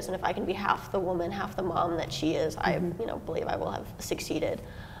many ways. And if I can be half the woman, half the mom that she is, I you know, believe I will have succeeded.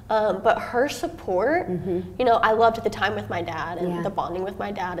 But her support, you know, I loved the time with my dad, and the bonding with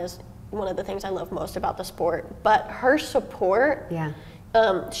my dad is one of the things I love most about the sport. But her support,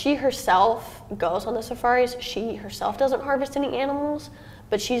 she herself goes on the safaris. She herself doesn't harvest any animals,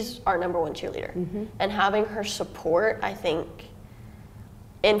 but she's our #1 cheerleader. And having her support, I think,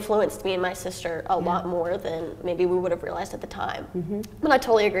 influenced me and my sister a lot more than maybe we would have realized at the time. But I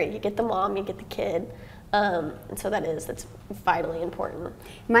totally agree. You get the mom, you get the kid. And so that's vitally important.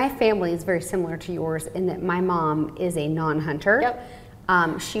 My family is very similar to yours in that my mom is a non-hunter.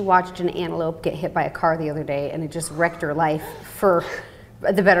 She watched an antelope get hit by a car the other day, and it just wrecked her life for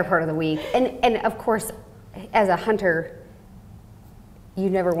the better part of the week. And of course, as a hunter, you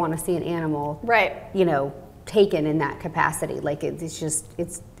never want to see an animal, you know, taken in that capacity. Like it's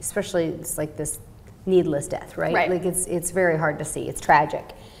especially it's like this needless death, right? Like it's very hard to see. It's tragic.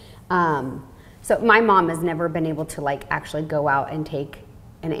 So my mom has never been able to like actually go out and take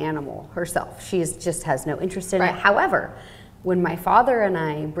an animal herself. She just has no interest in it. However, when my father and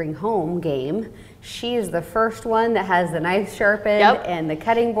I bring home game, she is the first one that has the knife sharpened and the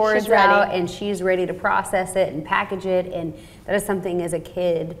cutting boards out, and she's ready to process it and package it. And that is something as a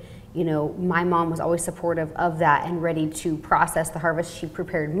kid, you know, my mom was always supportive of that and ready to process the harvest. She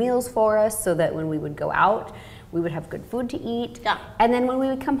prepared meals for us so that when we would go out, we would have good food to eat. And then when we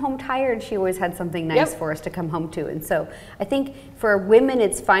would come home tired, she always had something nice for us to come home to. And so I think for women,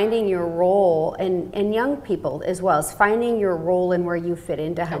 it's finding your role, and young people as well, is finding your role and where you fit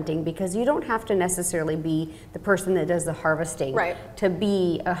into hunting, because you don't have to necessarily be the person that does the harvesting to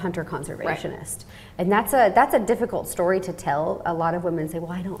be a hunter conservationist. And that's a difficult story to tell. A lot of women say,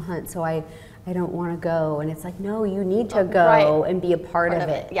 well, I don't hunt, so I don't want to go. And it's like, no, you need to go and be a part of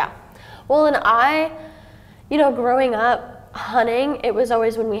it. Well, and you know, growing up hunting, it was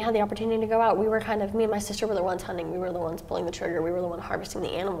always when we had the opportunity to go out, we were kind of, me and my sister were the ones hunting, we were the ones pulling the trigger, we were the one harvesting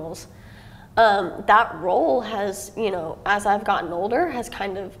the animals. That role has, you know, as I've gotten older,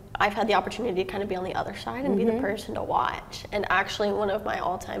 I've had the opportunity to kind of be on the other side and be the person to watch. And actually one of my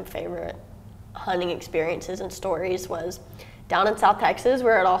all-time favorite hunting experiences and stories was down in South Texas,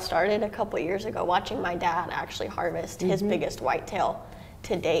 where it all started a couple of years ago, watching my dad actually harvest his biggest whitetail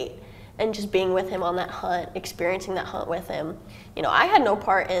to date. And just being with him on that hunt, experiencing that hunt with him. You know, I had no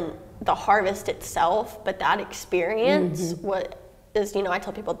part in the harvest itself, but that experience, you know, I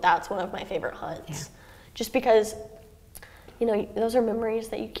tell people that's one of my favorite hunts. Just because, you know, those are memories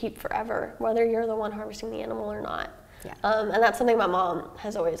that you keep forever, whether you're the one harvesting the animal or not. And that's something my mom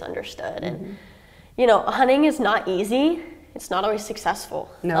has always understood. And, you know, hunting is not easy. It's not always successful.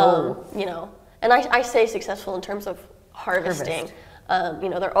 You know, and I say successful in terms of harvesting. You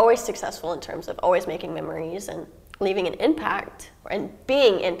know, they're always successful in terms of always making memories and leaving an impact and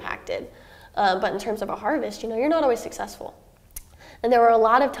being impacted. But in terms of a harvest, you know, you're not always successful. And there were a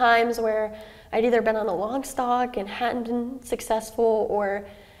lot of times where I'd either been on a long stalk and hadn't been successful, or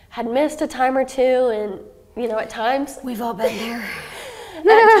had missed a time or two. And, you know, at times... We've all been there.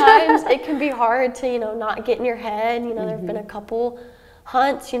 times it can be hard to, not get in your head. There've been a couple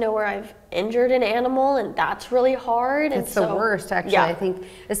hunts, where I've injured an animal, and that's really hard. It's the worst, actually. I think,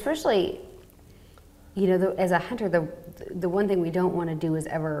 especially, as a hunter, the one thing we don't want to do is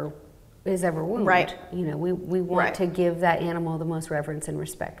ever wound. Right. We want to give that animal the most reverence and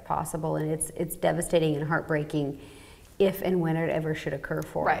respect possible, and it's devastating and heartbreaking if and when it ever should occur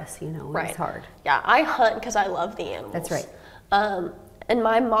for us. It's hard. Yeah, I hunt because I love the animals. That's right. And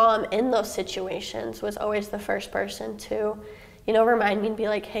my mom in those situations was always the first person to, remind me and be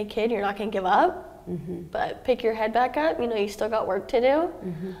like, hey kid, you're not gonna give up, but pick your head back up. You still got work to do.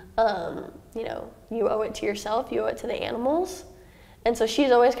 You owe it to yourself, you owe it to the animals. And so she's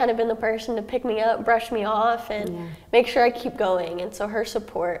always kind of been the person to pick me up, brush me off, and make sure I keep going. And so her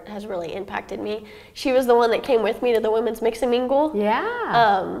support has really impacted me. She was the one that came with me to the women's mix and mingle.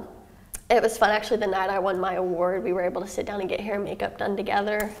 Yeah. It was fun, actually. The night I won my award, we were able to sit down and get hair and makeup done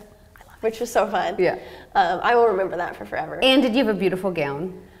together, which was so fun. Yeah. I will remember that for forever. And did you have a beautiful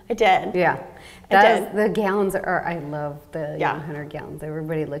gown? I did. Yeah. The gowns are, I love the young hunter gowns.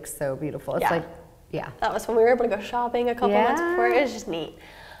 Everybody looks so beautiful. It's like, that was when we were able to go shopping a couple months before. It was just neat.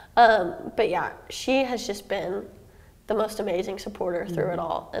 But yeah, she has just been the most amazing supporter through it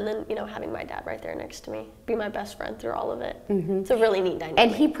all. And then, having my dad right there next to me, be my best friend through all of it. It's a really neat dynamic.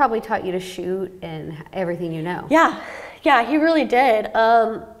 And he probably taught you to shoot and everything you know. Yeah, he really did.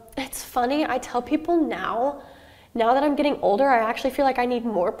 It's funny, I tell people now that I'm getting older, I actually feel like I need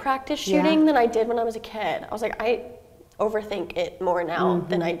more practice shooting than I did when I was a kid. I was like, I overthink it more now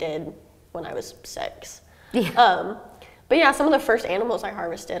than I did when I was 6. Yeah. But yeah, some of the first animals I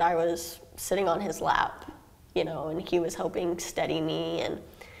harvested, I was sitting on his lap, and he was helping steady me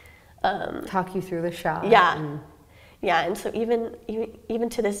and talk you through the shot. Yeah, and so even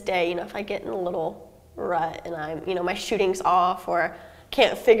to this day, if I get in a little rut and I'm, my shooting's off or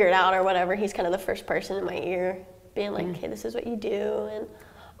can't figure it out or whatever, he's kind of the first person in my ear being like, okay, this is what you do, and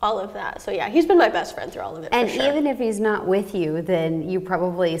all of that. So yeah, he's been my best friend through all of it. And for sure. Even if he's not with you, then you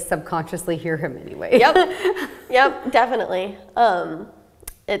probably subconsciously hear him anyway. Yep, definitely.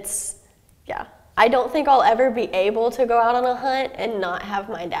 I don't think I'll ever be able to go out on a hunt and not have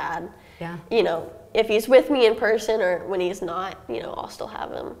my dad. Yeah. If he's with me in person or when he's not, I'll still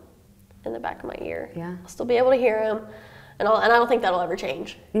have him in the back of my ear. Yeah. I'll still be able to hear him, and I don't think that'll ever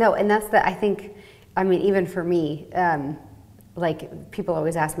change. No, and that's even for me, like people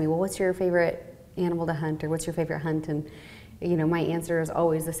always ask me, well, what's your favorite animal to hunt, or what's your favorite hunt? And my answer is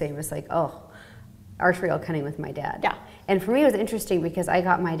always the same. It's like, archery elk hunting with my dad. Yeah. And for me, it was interesting because I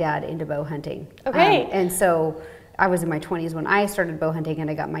got my dad into bow hunting. Okay. And so I was in my 20s when I started bow hunting, and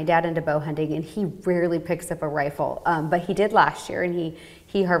I got my dad into bow hunting, and he rarely picks up a rifle, but he did last year, and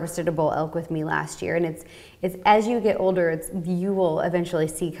he harvested a bull elk with me last year. And it's as you get older, you will eventually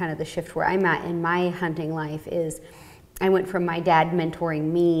see kind of the shift where I'm at in my hunting life is I went from my dad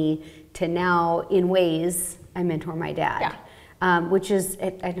mentoring me to now, in ways, I mentor my dad. Yeah. Which is,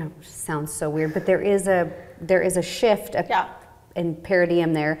 I know it sounds so weird, but there is a shift and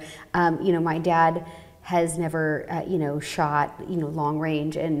paradigm there. My dad has never, shot, long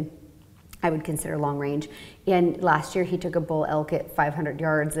range, and I would consider long range. And last year he took a bull elk at 500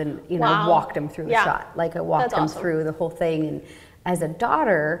 yards and, walked him through the shot. Like I walked him through the whole thing. And as a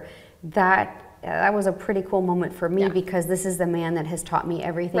daughter, that was a pretty cool moment for me because this is the man that has taught me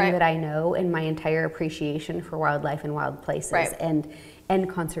everything that I know and my entire appreciation for wildlife and wild places and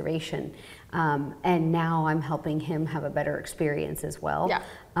conservation. And now I'm helping him have a better experience as well. Yeah.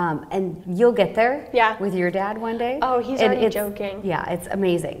 And you'll get there with your dad one day. Oh, he's already joking. Yeah, it's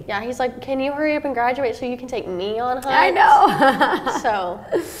amazing. Yeah, he's like, can you hurry up and graduate so you can take me on hunts? I know.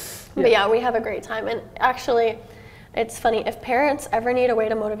 But yeah, we have a great time. And actually, it's funny, if parents ever need a way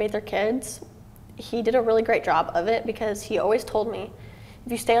to motivate their kids, he did a really great job of it because he always told me,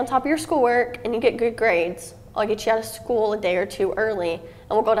 if you stay on top of your schoolwork and you get good grades, I'll get you out of school a day or two early and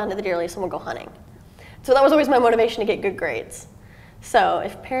we'll go down to the deer lease and we'll go hunting. So that was always my motivation to get good grades. So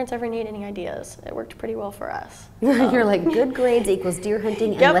if parents ever need any ideas, it worked pretty well for us. You're like, good grades equals deer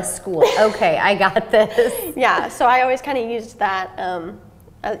hunting and less school. Okay, I got this. Yeah, so I always kind of used that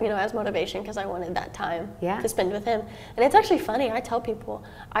as motivation because I wanted that time to spend with him. And it's actually funny, I tell people,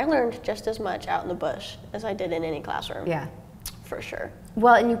 I learned just as much out in the bush as I did in any classroom. Yeah. For sure.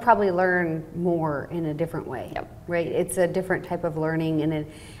 Well, and you probably learn more in a different way, right? It's a different type of learning, and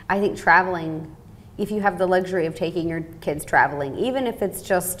I think traveling, if you have the luxury of taking your kids traveling, even if it's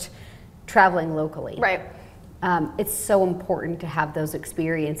just traveling locally, right? It's so important to have those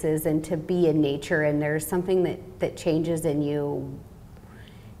experiences and to be in nature, and there's something that changes in you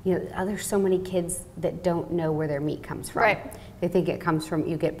you know, there's so many kids that don't know where their meat comes from. Right. They think it comes from,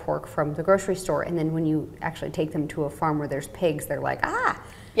 you get pork from the grocery store, and then when you actually take them to a farm where there's pigs, they're like,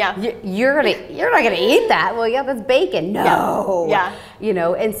 yeah, you're not gonna eat that. Well, yeah, that's bacon. No. Yeah. You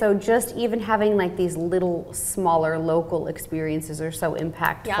know, and so just even having like these little smaller local experiences are so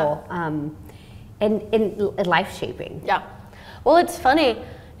impactful, and life shaping. Yeah. Well, it's funny,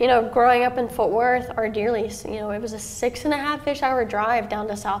 you know, growing up in Fort Worth or Dearleys, you know, it was a 6.5-ish hour drive down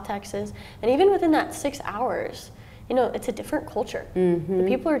to South Texas, and even within that 6 hours, you know, it's a different culture. The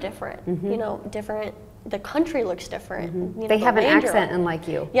people are different. You know, different. The country looks different. You know, they have an accent unlike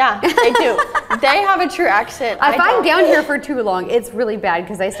you. Yeah, they do. They have a true accent. If I'm down here for too long, it's really bad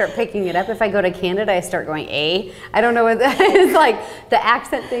because I start picking it up. If I go to Canada, I start going I don't know what that is. Like the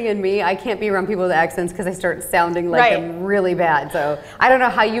accent thing in me, I can't be around people with accents because I start sounding like them really bad. So I don't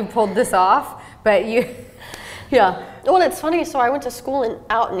know how you pulled this off, but you, yeah. Well, it's funny. So I went to school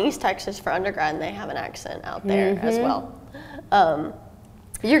out in East Texas for undergrad, and they have an accent out there as well.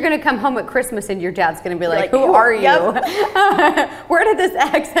 You're going to come home at Christmas and your dad's going to be like, who are you? Where did this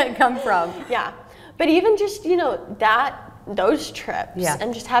accent come from? Yeah. But even just, you know, those trips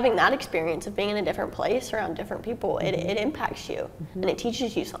and just having that experience of being in a different place around different people, it impacts you and it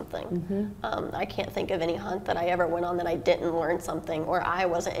teaches you something. I can't think of any hunt that I ever went on that I didn't learn something or I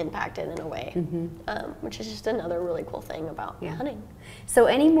wasn't impacted in a way, which is just another really cool thing about hunting. So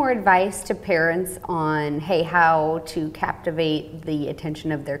any more advice to parents on, hey, how to captivate the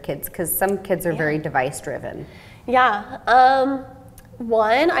attention of their kids? Because some kids are very device driven. Yeah.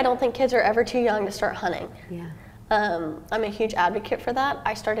 One, I don't think kids are ever too young to start hunting. Yeah. I'm a huge advocate for that.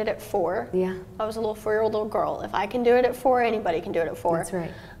 I started at 4. Yeah. I was a little 4-year-old little girl. If I can do it at 4, anybody can do it at 4. That's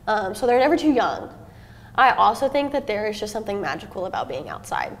right. So they're never too young. I also think that there is just something magical about being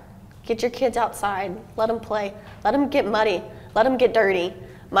outside. Get your kids outside, let them play, let them get muddy, let them get dirty.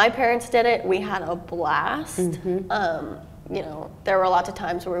 My parents did it. We had a blast. You know, there were lots of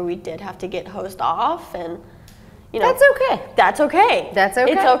times where we did have to get hosed off, and you know, that's okay. That's okay. That's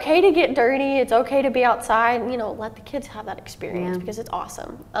okay. It's okay to get dirty. It's okay to be outside. You know, let the kids have that experience because it's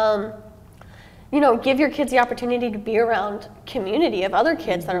awesome. You know, give your kids the opportunity to be around community of other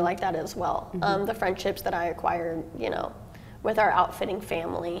kids that are like that as well. The friendships that I acquired, you know, with our outfitting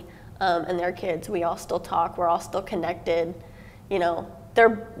family and their kids, we all still talk. We're all still connected. You know,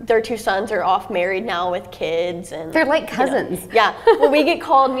 their 2 sons are off married now with kids, and they're like cousins. You know, yeah. Well, we get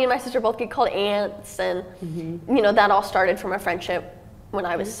called. Me and my sister both get called aunts, and you know, that all started from a friendship when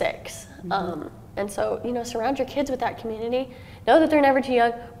I was 6. And so, you know, surround your kids with that community. Know that they're never too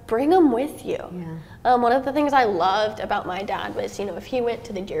young. Bring them with you. One of the things I loved about my dad was, you know, if he went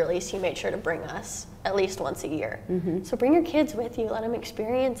to the deer lease, he made sure to bring us at least once a year. So bring your kids with you. Let them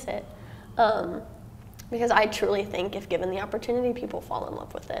experience it. Because I truly think if given the opportunity, people fall in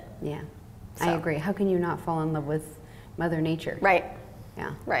love with it. Yeah, so. I agree. How can you not fall in love with Mother Nature? Right.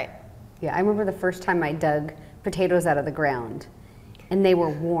 Yeah. Right. Yeah, I remember the first time I dug potatoes out of the ground, and they were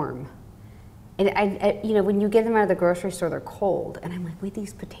warm. And I you know, when you get them out of the grocery store, they're cold. And I'm like, wait,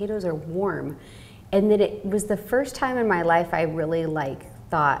 these potatoes are warm. And then it was the first time in my life I really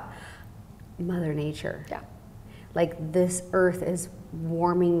thought, Mother Nature. Yeah. Like this earth is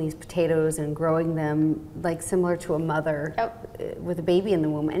warming these potatoes and growing them like similar to a mother with a baby in the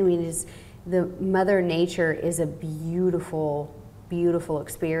womb. I mean, the Mother Nature is a beautiful, beautiful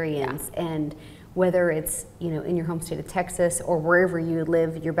experience. And whether it's, you know, in your home state of Texas or wherever you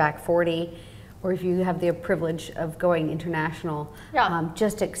live, your back 40, or if you have the privilege of going international,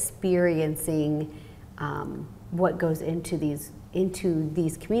 just experiencing what goes into these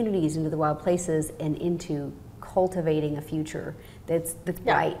communities, into the wild places, and into cultivating a future that's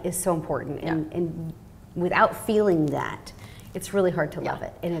right is so important. And without feeling that, it's really hard to love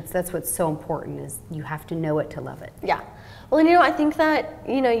it. And that's what's so important, is you have to know it to love it. Yeah. Well, and you know, I think that,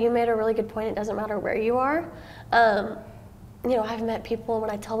 you know, you made a really good point. It doesn't matter where you are. You know, I've met people,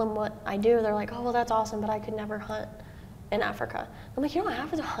 when I tell them what I do, they're like, oh, well, that's awesome, but I could never hunt in Africa. I'm like, you don't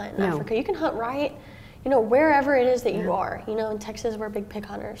have to hunt in Africa. You can hunt right, you know, wherever it is that you are. You know, in Texas, we're big pig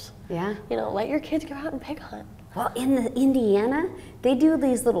hunters. Yeah. You know, let your kids go out and pig hunt. Well, in Indiana, they do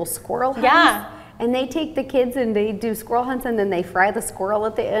these little squirrel hunts. Yeah. And they take the kids and they do squirrel hunts, and then they fry the squirrel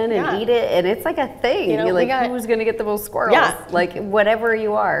at the end and eat it, and it's like a thing. You know, you're like, who's going to get the most squirrels? Yeah. Like, whatever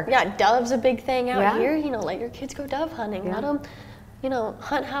you are. Yeah, dove's a big thing out here. You know, let your kids go dove hunting. Let them, you know,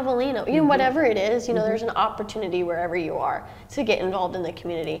 hunt javelina. You know, whatever it is, you know, there's an opportunity wherever you are to get involved in the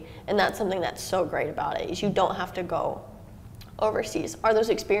community. And that's something that's so great about it, is you don't have to go overseas. Are those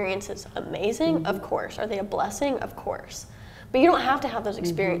experiences amazing? Of course. Are they a blessing? Of course. But you don't have to have those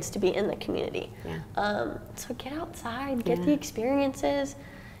experiences to be in the community. So get outside, get the experiences,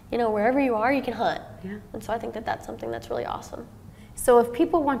 you know, wherever you are, you can hunt. Yeah. And so I think that that's something that's really awesome. So if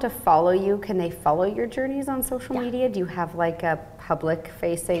people want to follow you, can they follow your journeys on social media? Do you have like a public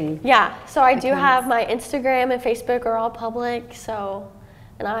facing? Yeah, so I do have my Instagram and Facebook are all public. So,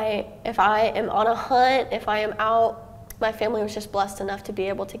 and if I am on a hunt, if I am out, my family was just blessed enough to be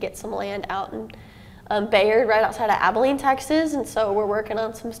able to get some land out in Bayard, right outside of Abilene, Texas. And so we're working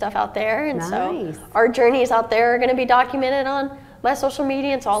on some stuff out there. And so our journeys out there are going to be documented on my social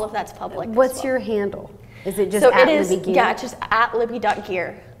media. And so all of that's public. What's your handle? Is it just so at it is, Libby Gear? Yeah, just at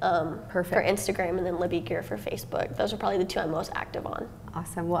Libby.Gear Perfect. for Instagram, and then Libby Gear for Facebook. Those are probably the two I'm most active on.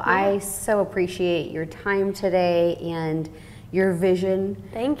 Awesome. Well, I so appreciate your time today and your vision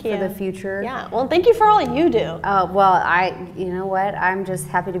for the future. Yeah, well, thank you for all you do. Well, you know what? I'm just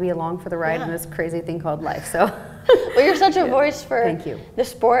happy to be along for the ride in this crazy thing called life. So. Well, you're such a voice for Thank you. the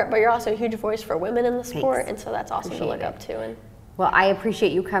sport, but you're also a huge voice for women in the sport, and so that's awesome to look up to. And well, I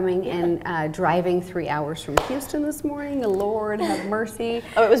appreciate you coming and driving 3 hours from Houston this morning. Lord have mercy.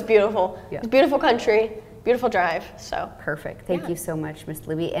 Oh, it was beautiful. Yeah. It's beautiful country, beautiful drive. So perfect. Thank you so much, Miss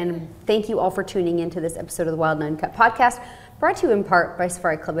Libby, and thank you all for tuning into this episode of the Wild Uncut podcast, brought to you in part by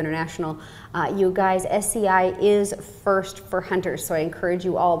Safari Club International. You guys, SCI is first for hunters, so I encourage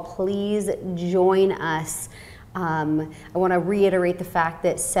you all, please join us. I want to reiterate the fact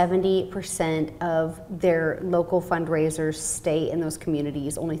that 70% of their local fundraisers stay in those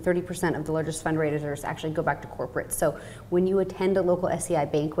communities. Only 30% of the largest fundraisers actually go back to corporate. So when you attend a local SCI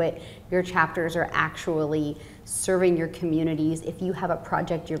banquet, your chapters are actually serving your communities. If you have a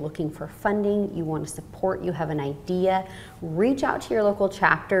project you're looking for funding, you want to support, you have an idea, reach out to your local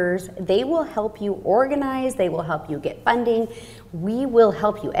chapters. They will help you organize, they will help you get funding. We will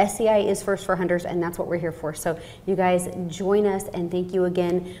help you. SCI is first for hunters, and that's what we're here for. So you guys join us, and thank you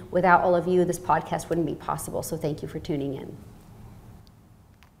again. Without all of you, this podcast wouldn't be possible. So thank you for tuning in.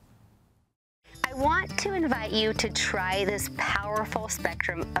 I want to invite you to try this powerful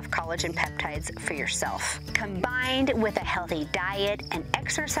spectrum of collagen peptides for yourself. Combined with a healthy diet and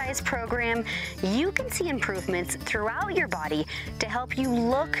exercise program, you can see improvements throughout your body to help you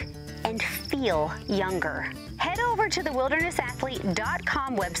look and feel younger. Head over to the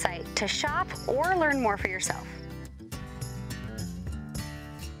wildernessathlete.com website to shop or learn more for yourself.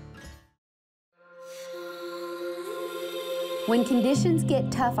 When conditions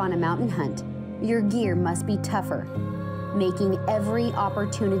get tough on a mountain hunt, your gear must be tougher. Making every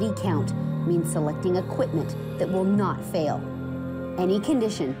opportunity count means selecting equipment that will not fail. Any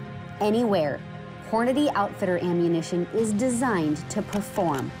condition, anywhere, Hornady Outfitter ammunition is designed to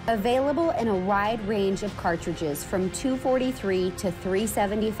perform. Available in a wide range of cartridges from 243 to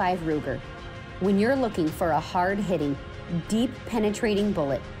 375 Ruger. When you're looking for a hard-hitting, deep penetrating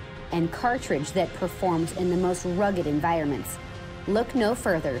bullet and cartridge that performs in the most rugged environments, look no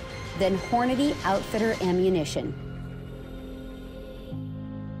further than Hornady Outfitter ammunition.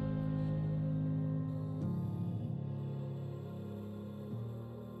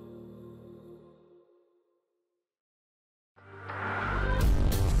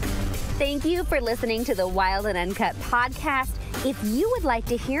 Thank you for listening to the Wild and Uncut podcast. If you would like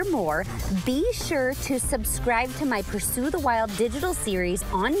to hear more, be sure to subscribe to my Pursue the Wild digital series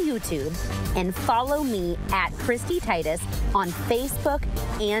on YouTube and follow me at Kristy Titus on Facebook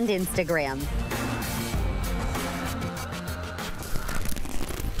and Instagram.